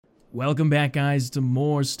Welcome back, guys, to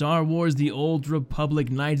more Star Wars The Old Republic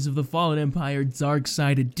Knights of the Fallen Empire Dark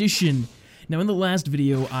Side Edition. Now, in the last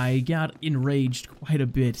video, I got enraged quite a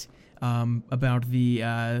bit about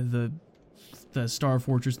the Star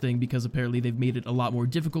Fortress thing, because apparently they've made it a lot more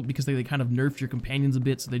difficult because they kind of nerfed your companions a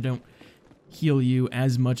bit so they don't heal you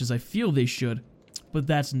as much as I feel they should. But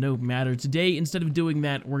that's no matter. Today, instead of doing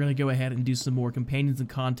that, we're going to go ahead and do some more companions and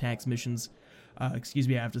contacts missions. Excuse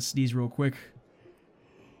me, I have to sneeze real quick.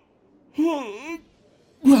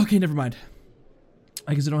 Okay, never mind.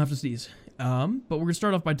 I guess I don't have to sneeze. But we're going to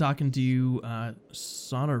start off by talking to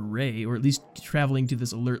SWTOR Ray, or at least traveling to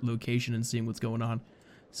this alert location and seeing what's going on.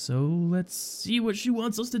 So let's see what she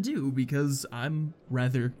wants us to do, because I'm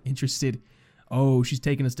rather interested. Oh, she's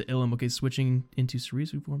taking us to Ilum. Okay, switching into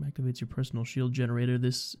Ceresu form activates your personal shield generator.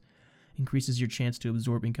 This increases your chance to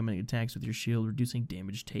absorb incoming attacks with your shield, reducing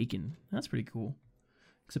damage taken. That's pretty cool.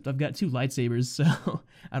 Except I've got two lightsabers, so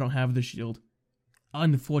I don't have the shield.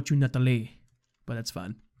 Unfortunately. But that's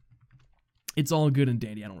fine. It's all good and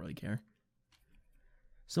dandy. I don't really care.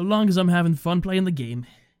 So long as I'm having fun playing the game,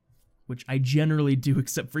 which I generally do,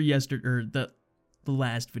 except for yesterday, or the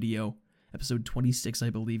last video. Episode 26, I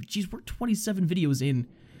believe. Jeez, we're 27 videos in.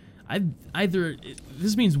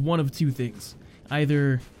 This means one of two things.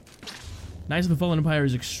 Either Knights of the Fallen Empire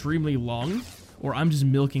is extremely long, or I'm just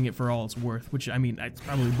milking it for all it's worth, which, I mean, it's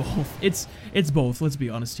probably both. It's both, let's be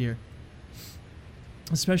honest here.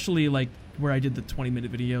 Especially, like, where I did the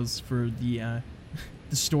 20-minute videos for the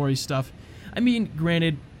story stuff. I mean,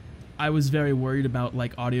 granted, I was very worried about,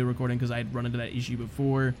 like, audio recording, because I had run into that issue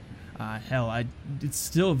before. Hell, it's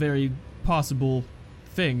still a very possible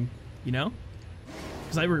thing, you know?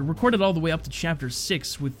 Because I recorded all the way up to Chapter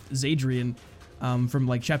 6 with Zadrian, from,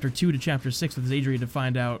 like, Chapter 2 to Chapter 6 with Zadrian, to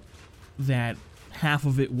find out that half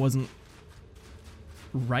of it wasn't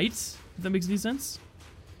right, if that makes any sense.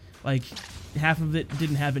 Like, half of it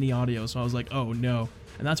didn't have any audio, so I was like, oh no.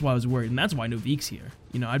 And that's why I was worried, and that's why Noviek's here.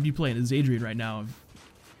 You know, I'd be playing as Zadrian right now if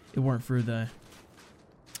it weren't for the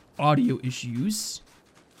audio issues.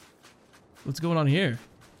 What's going on here?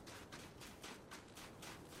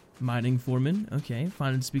 Mining foreman. Okay,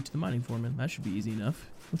 find and speak to the mining foreman. That should be easy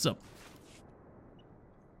enough. What's up?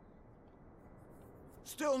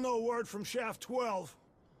 Still no word from Shaft 12.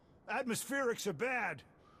 Atmospherics are bad.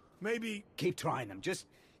 Maybe... Keep trying them. Just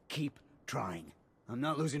keep trying. I'm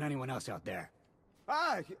not losing anyone else out there.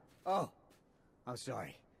 Oh,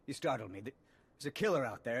 sorry. You startled me. There's a killer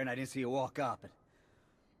out there, and I didn't see you walk up.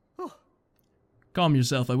 Calm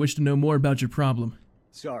yourself. I wish to know more about your problem.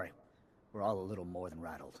 Sorry. We're all a little more than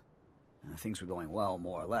rattled. Things were going well,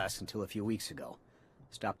 more or less, until a few weeks ago.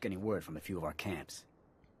 Stopped getting word from a few of our camps.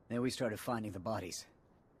 Then we started finding the bodies.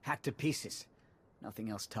 Hacked to pieces. Nothing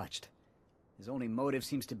else touched. His only motive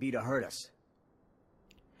seems to be to hurt us.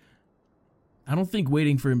 I don't think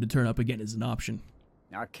waiting for him to turn up again is an option.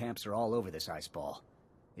 Our camps are all over this ice ball.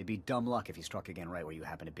 It'd be dumb luck if he struck again right where you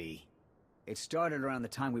happen to be. It started around the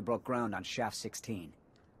time we broke ground on Shaft 16.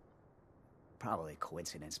 Probably a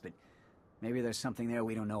coincidence, but maybe there's something there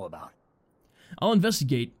we don't know about. I'll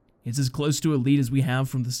investigate. It's as close to a lead as we have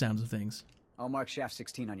from the sounds of things. I'll mark Shaft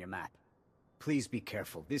 16 on your map. Please be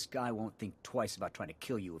careful. This guy won't think twice about trying to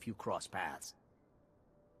kill you if you cross paths.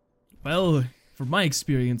 Well, from my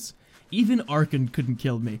experience, even Arkan couldn't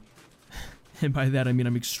kill me. And by that I mean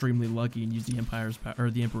I'm extremely lucky and used the Emperor's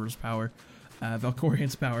power,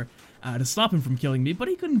 Valkorian's power, to stop him from killing me, but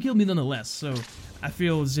he couldn't kill me nonetheless. So I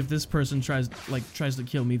feel as if this person tries to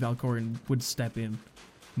kill me, Valkorian would step in,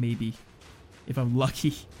 maybe, if I'm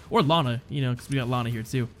lucky. Or Lana, you know, because we got Lana here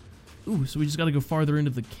too. Ooh, so we just gotta go farther into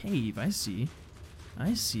the cave. I see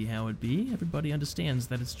how it be. Everybody understands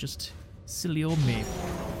that it's just silly old me.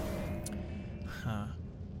 Huh.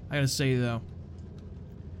 I gotta say though.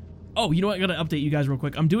 Oh, you know what? I gotta update you guys real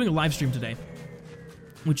quick. I'm doing a live stream today,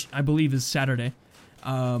 which I believe is Saturday.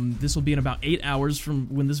 This will be in about 8 hours from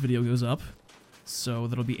when this video goes up. So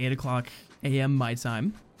that'll be 8 o'clock a.m. my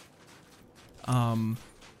time.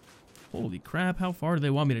 Holy crap, how far do they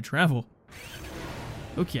want me to travel?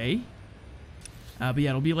 Okay. But yeah,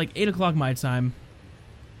 it'll be like 8 o'clock my time.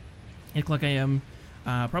 8 o'clock a.m.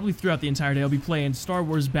 Probably throughout the entire day. I'll be playing Star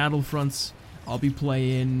Wars Battlefronts. I'll be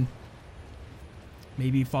playing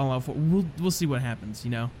maybe Fallout 4. We'll see what happens,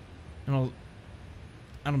 you know? And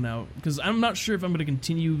I don't know, because I'm not sure if I'm going to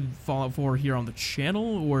continue Fallout 4 here on the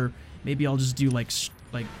channel, or maybe I'll just do like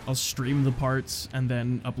I'll stream the parts and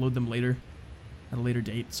then upload them later, at a later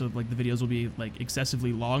date, so like the videos will be like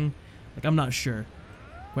excessively long. Like, I'm not sure,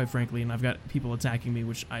 quite frankly, and I've got people attacking me,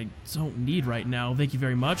 which I don't need right now. Thank you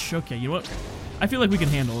very much. Okay, you know what? I feel like we can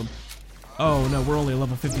handle them. Oh no, we're only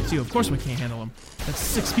level 52. Of course we can't handle them. That's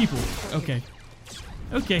 6 people. Okay.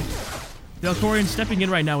 Okay. The Alcorian stepping in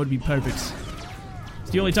right now would be perfect.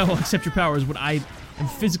 It's the only time I'll accept your powers when I am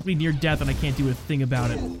physically near death and I can't do a thing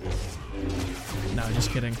about it. No, just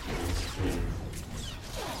kidding.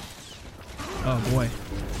 Oh boy.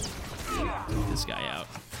 Take this guy out.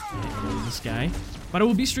 Take this guy. But I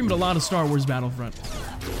will be streaming a lot of Star Wars Battlefront.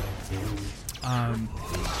 On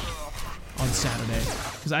Saturday.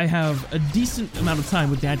 Because I have a decent amount of time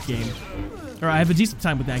with that game. Or I have a decent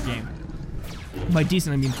time with that game. By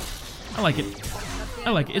decent, I mean, I like it.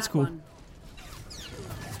 I like it. It's cool.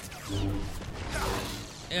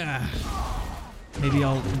 Yeah. Maybe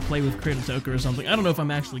I'll play with Kratotoka or something. I don't know if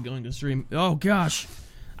I'm actually going to stream. Oh gosh.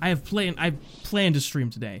 I plan to stream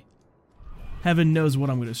today. Heaven knows what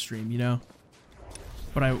I'm going to stream, you know?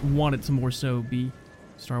 But I want it to more so be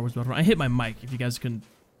Star Wars Battlefront. I hit my mic, if you guys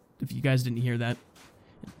didn't hear that.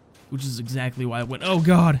 Which is exactly why I went, oh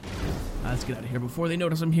god! Let's get out of here before they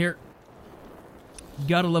notice I'm here.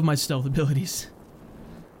 Gotta love my stealth abilities.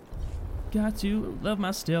 Got to love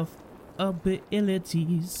my stealth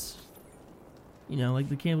abilities. You know, like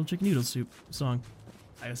the Campbell Chicken Noodle Soup song.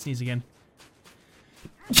 I gotta sneeze again.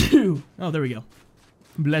 Oh, there we go.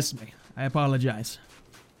 Bless me. I apologize.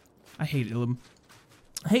 I hate Ilum.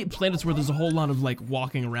 I hate planets where there's a whole lot of, like,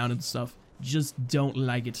 walking around and stuff. Just don't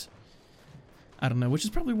like it. I don't know, which is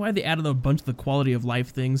probably why they added a bunch of the quality of life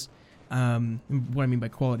things. What I mean by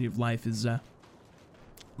quality of life is,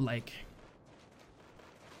 like...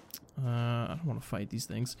 I don't want to fight these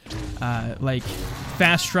things. Like,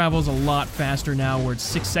 fast travel's a lot faster now, where it's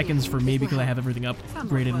 6 seconds for me because I have everything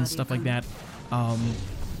upgraded and stuff like that.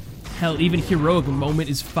 Hell, even heroic moment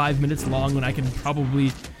is 5 minutes long when I can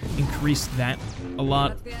probably increase that a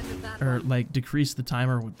lot. Or, like, decrease the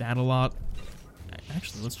timer with that a lot.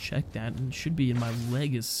 Actually, let's check that. It should be in my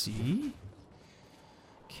legacy.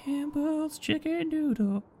 Campbell's Chicken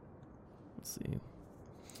Noodle. Let's see.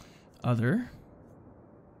 Other.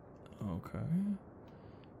 Okay.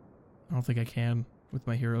 I don't think I can with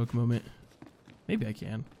my heroic moment. Maybe I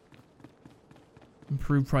can.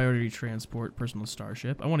 Improve priority transport, personal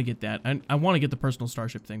starship. I want to get that. I want to get the personal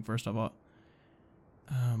starship thing first of all.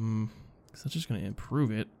 Because that's just going to improve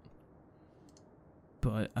it.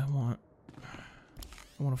 But I want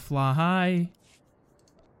to fly high.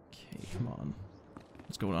 Okay, come on.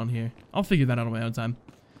 What's going on here? I'll figure that out on my own time.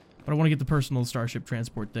 But I want to get the personal starship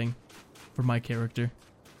transport thing for my character.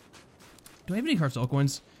 Do I have any cartel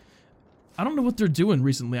coins? I don't know what they're doing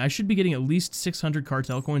recently. I should be getting at least 600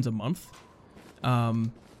 cartel coins a month.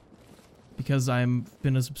 Because I've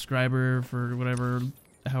been a subscriber for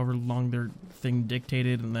however long their thing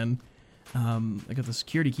dictated, and then I got the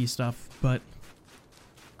security key stuff, but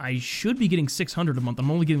I should be getting 600 a month. I'm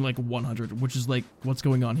only getting like 100, which is like, what's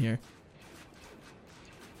going on here?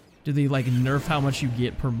 Do they like nerf how much you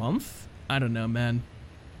get per month? I don't know, man.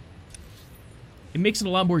 It makes it a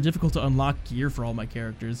lot more difficult to unlock gear for all my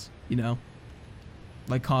characters, you know?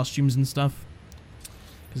 Like costumes and stuff.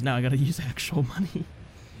 Because now I gotta use actual money.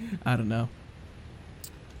 I don't know.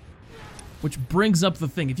 Which brings up the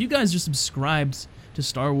thing. If you guys are subscribed to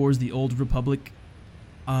Star Wars The Old Republic,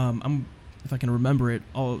 if I can remember it,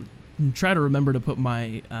 I'll try to remember to put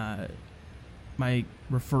my my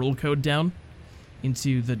referral code down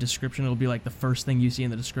into the description. It'll be like the first thing you see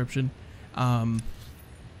in the description.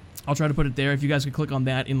 I'll try to put it there. If you guys could click on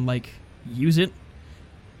that and like use it.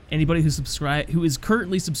 Anybody who is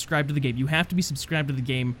currently subscribed to the game, you have to be subscribed to the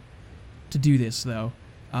game to do this though.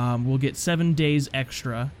 We'll get 7 days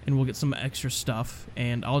extra, and we'll get some extra stuff,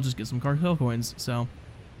 and I'll just get some cartel coins. So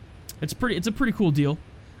it's a pretty cool deal.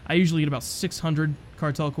 I usually get about 600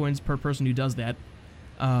 cartel coins per person who does that.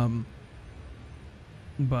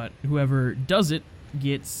 But whoever does it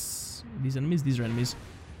gets these enemies. These are enemies.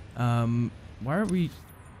 Why are we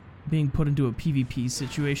being put into a PvP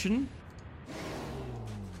situation?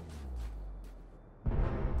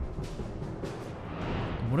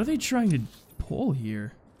 What are they trying to pull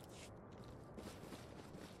here?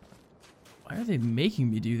 Why are they making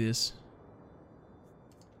me do this?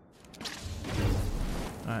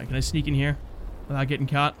 Alright, can I sneak in here without getting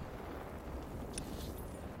caught?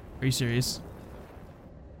 Are you serious?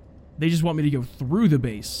 They just want me to go through the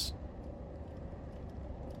base.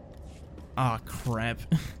 Ah, crap.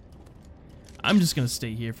 I'm just gonna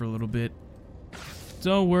stay here for a little bit.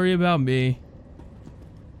 Don't worry about me.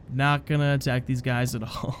 Not gonna attack these guys at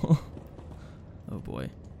all. Oh boy.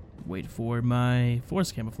 Wait for my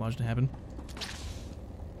force camouflage to happen.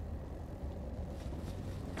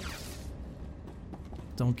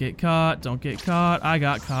 Don't get caught. Don't get caught. I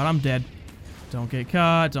got caught. I'm dead. Don't get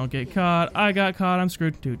caught, don't get caught. I got caught, I'm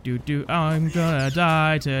screwed. I'm gonna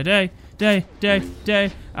die today. Day.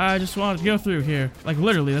 I just wanted to go through here. Like,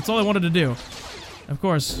 literally, that's all I wanted to do. Of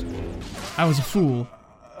course, I was a fool.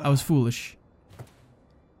 I was foolish.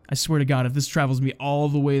 I swear to God, if this travels me all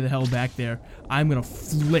the way the hell back there, I'm gonna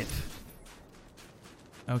flip.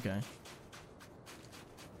 Okay.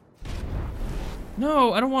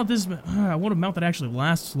 No, I don't want this. I want a mount that actually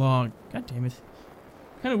lasts long. God damn it.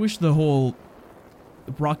 Kind of wish the whole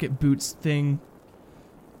rocket boots thing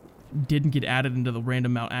didn't get added into the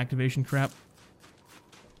random mount activation crap.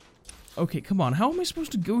 Okay, come on. How am I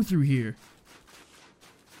supposed to go through here?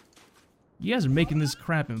 You guys are making this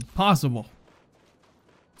crap impossible.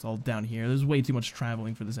 It's all down here. There's way too much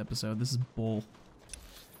traveling for this episode. This is bull.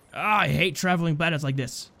 Ah, I hate traveling planets like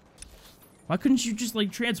this. Why couldn't you just,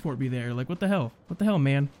 like, transport me there? Like, what the hell? What the hell,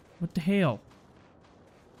 man? What the hell?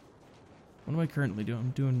 What am I currently doing? I'm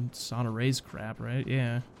doing SWTOR Ray's crap, right?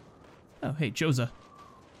 Yeah. Oh, hey, Choza.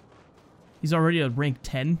 He's already at rank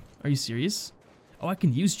 10? Are you serious? Oh, I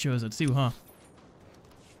can use Choza too, huh?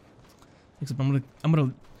 Except I'm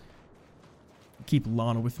gonna keep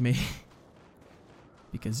Lana with me.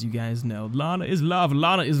 Because you guys know, Lana is love,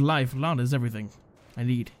 Lana is life, Lana is everything I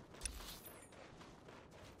need.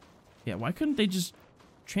 Yeah, why couldn't they just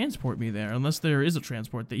transport me there? Unless there is a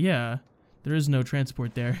transport there. Yeah, there is no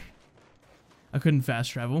transport there. I couldn't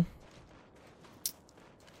fast travel.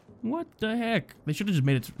 What the heck? They should have just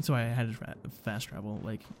made it so I had to fast travel.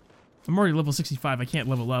 Like, I'm already level 65. I can't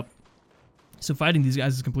level up. So fighting these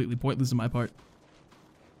guys is completely pointless on my part.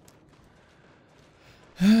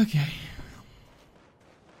 Okay.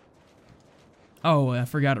 Oh, I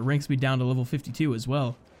forgot it ranks me down to level 52 as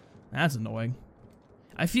well. That's annoying.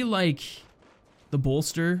 I feel like the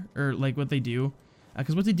bolster, or like what they do,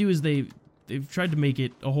 because what they do is they've tried to make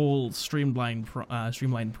it a whole streamlined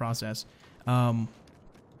process.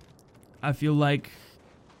 I feel like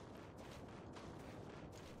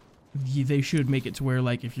they should make it to where,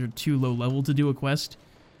 like, if you're too low level to do a quest,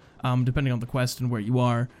 depending on the quest and where you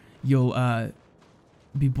are, you'll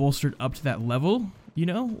be bolstered up to that level. You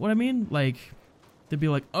know what I mean? Like, they'd be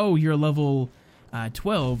like, oh, you're level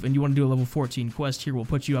 12 and you want to do a level 14 quest. Here, we'll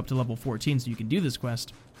put you up to level 14 so you can do this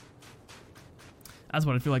quest. That's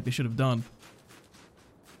what I feel like they should have done.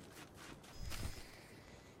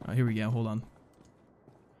 Here we go. Hold on.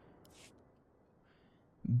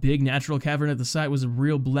 Big natural cavern at the site was a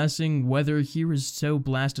real blessing. Weather here is so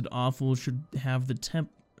blasted awful. Should have the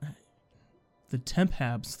temp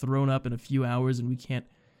habs thrown up in a few hours, and we can't.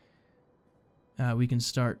 We can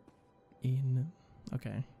start in.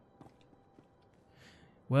 Okay.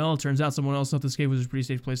 Well, it turns out someone else thought this cave was a pretty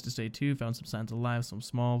safe place to stay too. Found some signs of life, some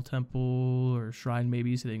small temple or shrine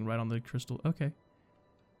maybe sitting right on the crystal. Okay.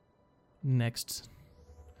 Next.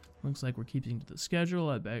 Looks like we're keeping to the schedule.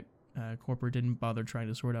 I bet corporate didn't bother trying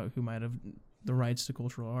to sort out who might have the rights to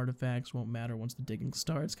cultural artifacts. Won't matter once the digging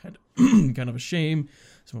starts. Kind of a shame.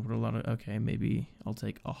 Someone put a lot of. Okay, maybe I'll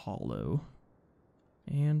take a hollow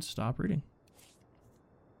and stop reading.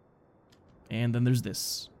 And then there's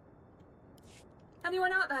this.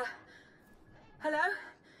 Anyone out there? Hello?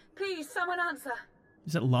 Please, someone answer.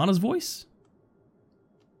 Is that Lana's voice?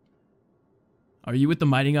 Are you with the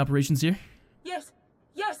mining operations here?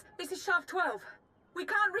 Yes, this is Shaft 12. We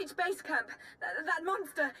can't reach base camp. That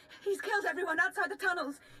monster, he's killed everyone outside the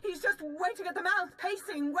tunnels. He's just waiting at the mouth,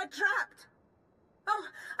 pacing. We're trapped. Oh,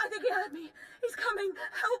 I think he heard me. He's coming.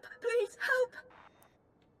 Help, please, help.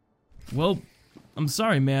 Well, I'm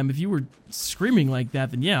sorry, ma'am. If you were screaming like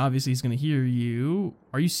that, then yeah, obviously he's gonna hear you.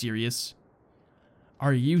 Are you serious?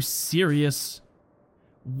 Are you serious?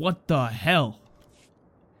 What the hell?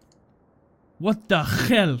 What the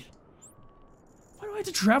hell? Why do I have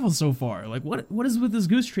to travel so far? Like, what is with this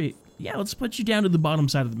goose tree? Yeah, let's put you down to the bottom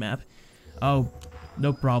side of the map. Oh,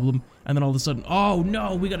 no problem. And then all of a sudden, oh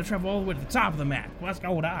no, we gotta travel all the way to the top of the map. What's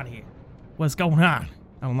going on here? What's going on?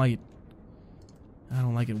 I don't like it. I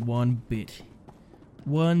don't like it one bit.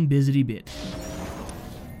 One bizzity bit.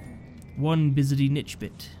 One bizzity niche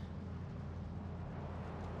bit.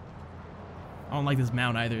 I don't like this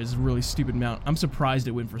mount either. It's a really stupid mount. I'm surprised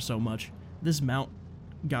it went for so much. This mount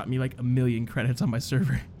got me like 1,000,000 credits on my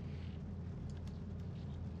server.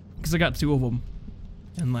 Because I got 2 of them.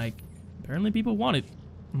 And like, apparently people want it.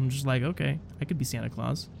 I'm just like, okay, I could be Santa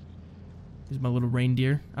Claus. Here's my little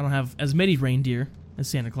reindeer. I don't have as many reindeer as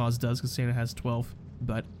Santa Claus does, because Santa has 12.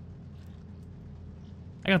 But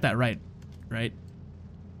I got that right?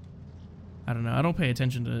 I don't know. I don't pay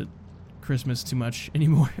attention to Christmas too much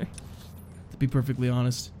anymore, to be perfectly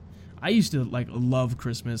honest. I used to like love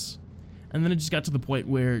Christmas, and then it just got to the point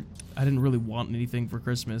where I didn't really want anything for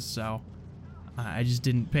Christmas, so I just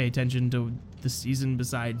didn't pay attention to the season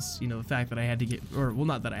besides, you know, the fact that I had to get, or, well,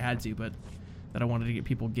 not that I had to, but that I wanted to get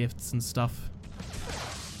people gifts and stuff.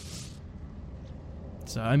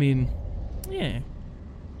 So, I mean, yeah.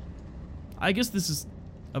 I guess this is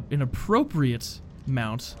an appropriate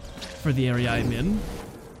mount for the area I'm in.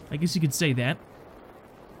 I guess you could say that.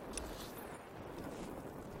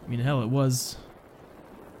 I mean, hell, it was...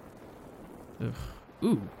 Ugh.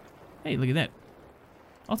 Ooh. Hey, look at that.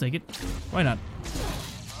 I'll take it. Why not?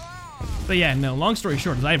 But yeah, no, long story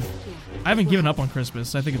short is I haven't given up on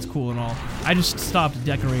Christmas. I think it's cool and all. I just stopped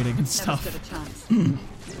decorating and stuff.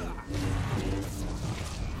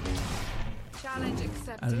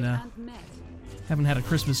 I don't know. Haven't had a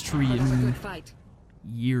Christmas tree in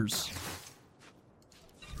years.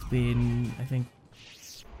 It's been, I think,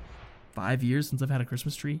 5 years since I've had a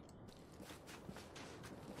Christmas tree.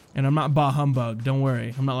 And I'm not bah humbug, don't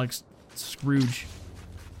worry. I'm not like Scrooge.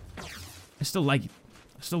 I still like it.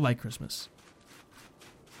 I still like Christmas.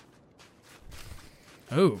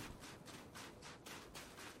 Oh.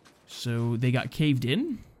 So they got caved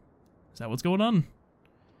in? Is that what's going on?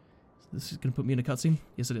 This is gonna put me in a cutscene?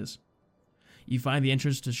 Yes, it is. You find the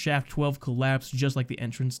entrance to Shaft 12 collapsed just like the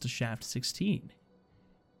entrance to Shaft 16.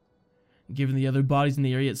 Given the other bodies in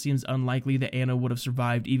the area, it seems unlikely that Anna would have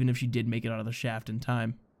survived even if she did make it out of the shaft in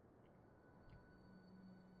time.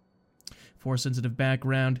 Force-sensitive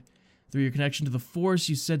background. Through your connection to the Force,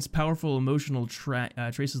 you sense powerful emotional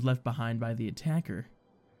traces left behind by the attacker.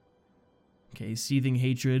 Okay, seething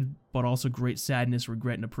hatred, but also great sadness,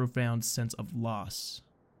 regret, and a profound sense of loss.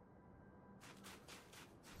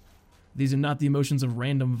 These are not the emotions of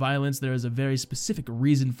random violence. There is a very specific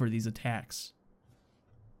reason for these attacks.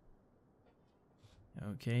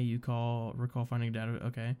 Okay, you recall finding data.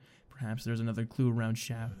 Okay, perhaps there's another clue around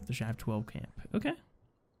the Shaft 12 camp. Okay.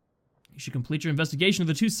 You should complete your investigation of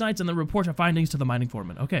the 2 sites and then report your findings to the mining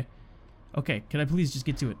foreman. Okay. Okay, can I please just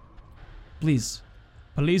get to it? Please.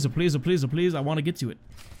 Please, oh please, oh please, oh please, I want to get to it.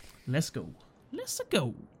 Let's go. Let's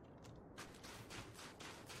go.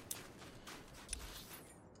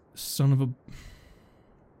 Son of a...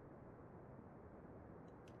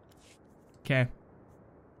 Okay.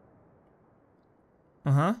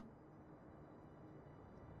 Uh-huh.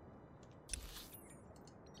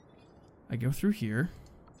 I go through here.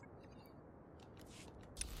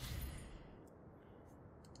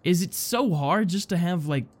 Is it so hard just to have,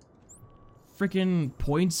 like, freaking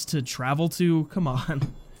points to travel to? Come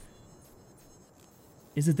on.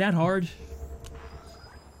 Is it that hard?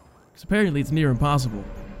 Because apparently it's near impossible.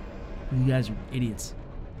 You guys are idiots.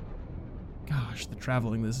 Gosh, the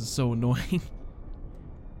traveling this is so annoying.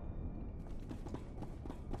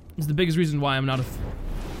 It's the biggest reason why I'm not a...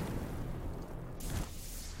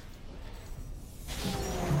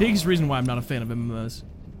 biggest reason why I'm not a fan of MMOs.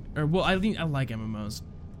 Or, well, I like MMOs,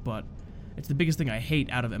 but it's the biggest thing I hate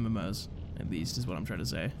out of MMOs, at least, is what I'm trying to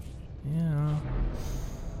say. Yeah.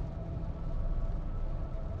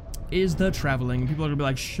 Is the traveling. People are gonna be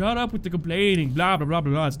like, shut up with the complaining, blah, blah, blah,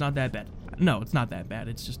 blah, blah. It's not that bad. No, it's not that bad.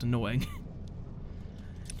 It's just annoying.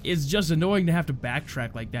 It's just annoying to have to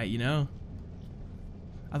backtrack like that, you know?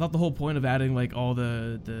 I thought the whole point of adding, like, all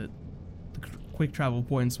the quick travel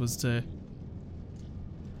points was to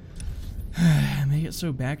make it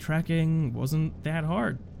so backtracking wasn't that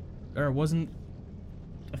hard. Or wasn't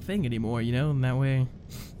a thing anymore, you know? And that way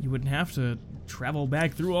you wouldn't have to travel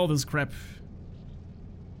back through all this crap.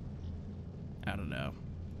 I don't know.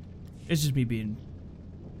 It's just me being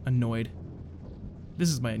annoyed. This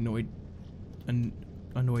is my annoyedness.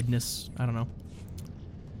 I don't know.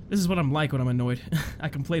 This is what I'm like when I'm annoyed. I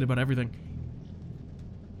complain about everything.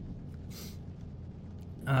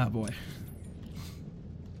 Ah, boy.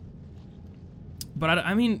 But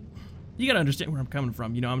I mean, you gotta understand where I'm coming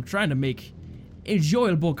from. You know, I'm trying to make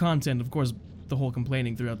enjoyable content. Of course, the whole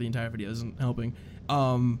complaining throughout the entire video isn't helping.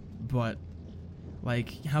 But,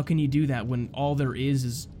 like, how can you do that when all there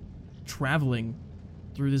is traveling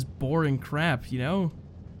through this boring crap, you know?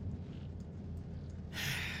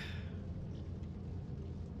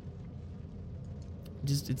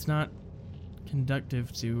 Just, it's not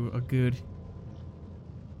conductive to a good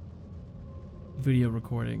video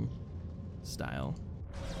recording style.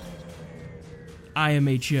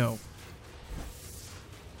 IMHO.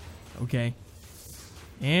 Okay.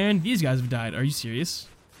 And these guys have died. Are you serious?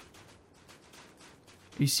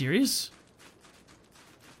 Are you serious?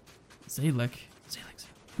 Xalek.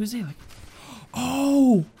 Who's Xalek?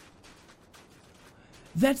 Oh!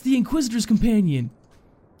 That's the Inquisitor's companion.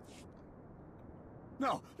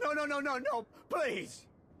 No, no, no, no, no, no, please!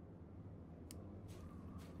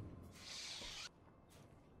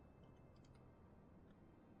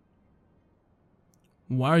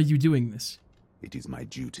 Why are you doing this? It is my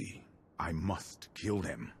duty. I must kill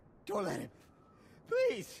them. Don't let him.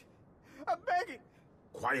 Please. I'm begging.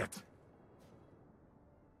 Quiet.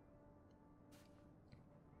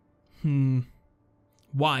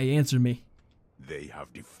 Why? Answer me. They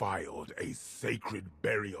have defiled a sacred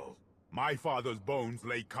burial. My father's bones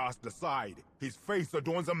lay cast aside. His face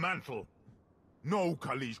adorns a mantle. No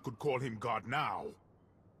Kalish could call him God now.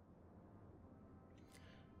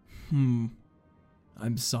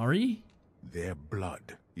 I'm sorry? Their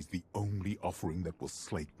blood is the only offering that will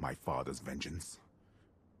slake my father's vengeance.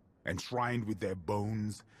 Enshrined with their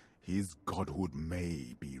bones, his godhood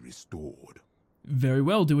may be restored. Very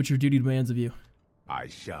well, do what your duty demands of you. I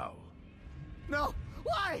shall. No.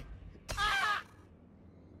 Why? Ah!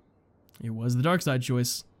 It was the dark side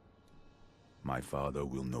choice. My father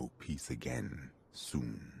will know peace again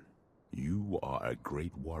soon. You are a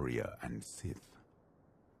great warrior and Sith.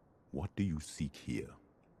 What do you seek here?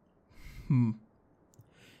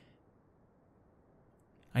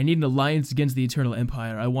 I need an alliance against the Eternal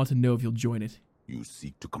Empire. I want to know if you'll join it. You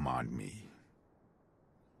seek to command me.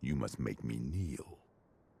 You must make me kneel.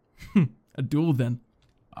 A duel, then.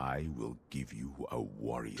 I will give you a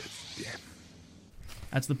warrior's death.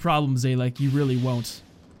 That's the problem, Xalek. You really won't.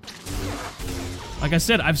 Like I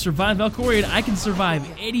said, I've survived Valkorion. I can survive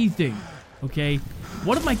anything, okay?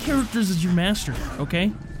 One of my characters is your master,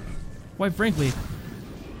 okay? Quite frankly,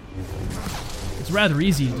 it's rather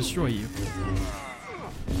easy to destroy you.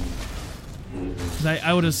 Because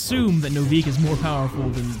I would assume that Noviek is more powerful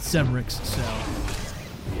than Severix, so...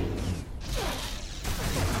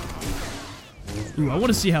 Ooh, I want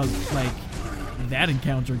to see how, like, that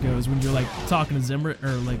encounter goes when you're, like, talking to Zemrit,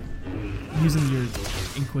 or, like, using your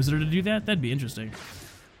Inquisitor to do that. That'd be interesting.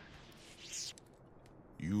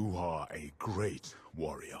 You are a great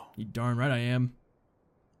warrior. You darn right I am.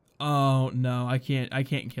 Oh, no, I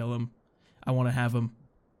can't kill him. I want to have him.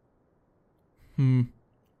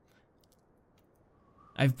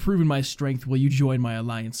 I've proven my strength. Will you join my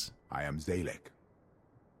alliance? I am Xalek.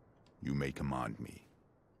 You may command me.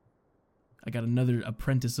 I got another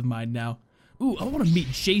apprentice of mine now. Ooh, I want to meet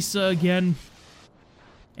Jaisa again.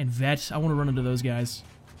 And Vet. I want to run into those guys.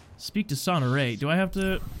 Speak to Sonoray. Do I have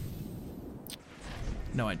to...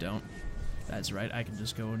 No, I don't. That's right. I can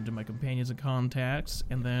just go into my companions and contacts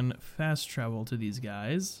and then fast travel to these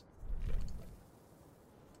guys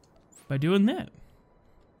by doing that.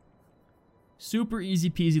 Super easy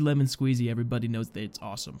peasy lemon squeezy. Everybody knows that it's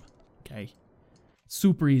awesome. Okay?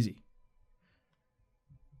 Super easy.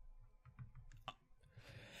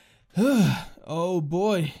 Oh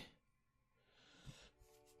boy.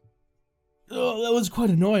 Oh, that was quite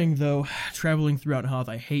annoying though. Traveling throughout Hoth.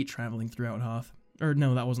 I hate traveling throughout Hoth. Or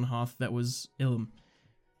no, that wasn't Hoth. That was Ilum.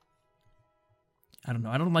 I don't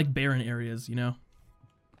know. I don't like barren areas, you know?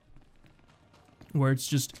 Where it's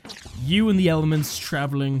just you and the elements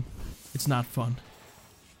traveling. It's not fun.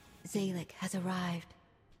 Xalek has arrived.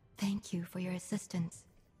 Thank you for your assistance.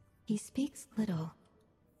 He speaks little,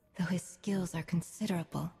 though his skills are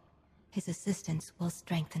considerable. His assistance will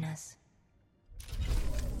strengthen us.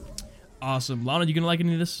 Awesome. Lana, you gonna like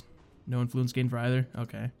any of this? No influence gain for either?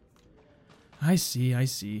 Okay. I see, I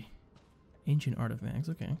see. Ancient artifacts,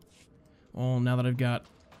 okay. Well, now that I've got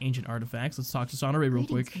ancient artifacts, let's talk to Sonoray real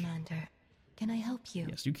Greetings, quick. Commander. Can I help you?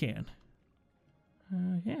 Yes, you can.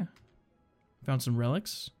 Yeah. Found some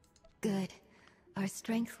relics. Good. Our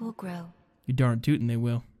strength will grow. You darn tootin' they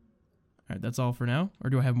will. Alright, that's all for now? Or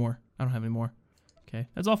do I have more? I don't have any more. Okay,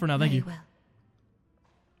 that's all for now, thank you. Very well.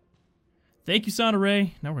 Thank you,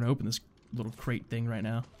 Sonoray. Now we're gonna open this little crate thing right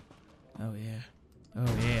now. Oh yeah.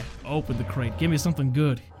 Oh yeah. Open the crate. Give me something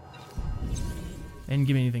good. And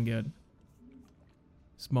give me anything good.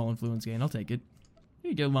 Small influence gain. I'll take it.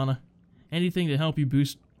 Here you go, Lana. Anything to help you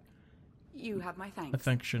boost You have my thanks.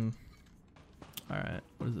 affection. Alright,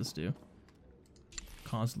 what does this do?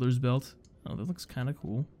 Consular's belt. Oh, that looks kind of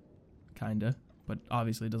cool. Kinda. But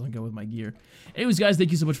obviously it doesn't go with my gear. Anyways, guys,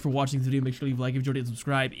 thank you so much for watching this video. Make sure to leave a like if you enjoyed it and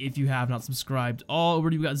subscribe if you have not subscribed.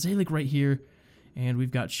 Already, we've got Xalek right here. And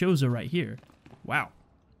we've got Shoza right here. Wow.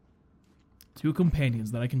 2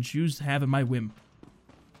 companions that I can choose to have at my whim.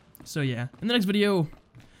 So yeah, in the next video,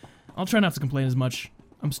 I'll try not to complain as much.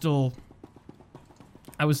 I was still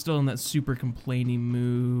in that super complaining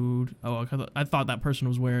mood. Oh, I thought that person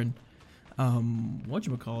was wearing,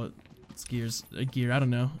 whatchamacallit? Gear, I don't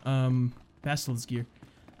know. Basilisk gear.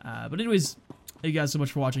 But anyways, thank you guys so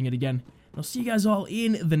much for watching it again. I'll see you guys all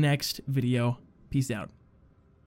in the next video. Peace out.